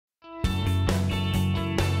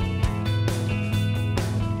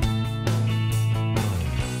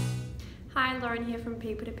here from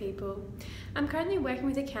People to People. I'm currently working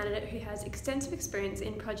with a candidate who has extensive experience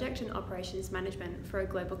in project and operations management for a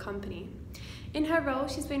global company. In her role,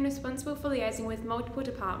 she's been responsible for liaising with multiple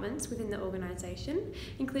departments within the organisation,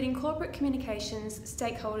 including corporate communications,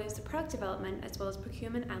 stakeholders, product development, as well as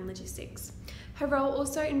procurement and logistics. Her role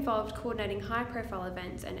also involved coordinating high-profile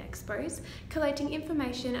events and expos, collating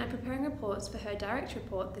information and preparing reports for her direct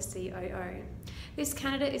report, the COO. This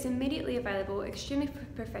candidate is immediately available, extremely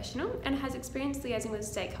professional, and has experience liaising with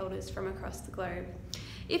stakeholders from across the globe.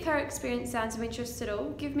 If her experience sounds of interest at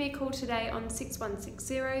all, give me a call today on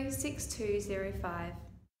 6160 6205.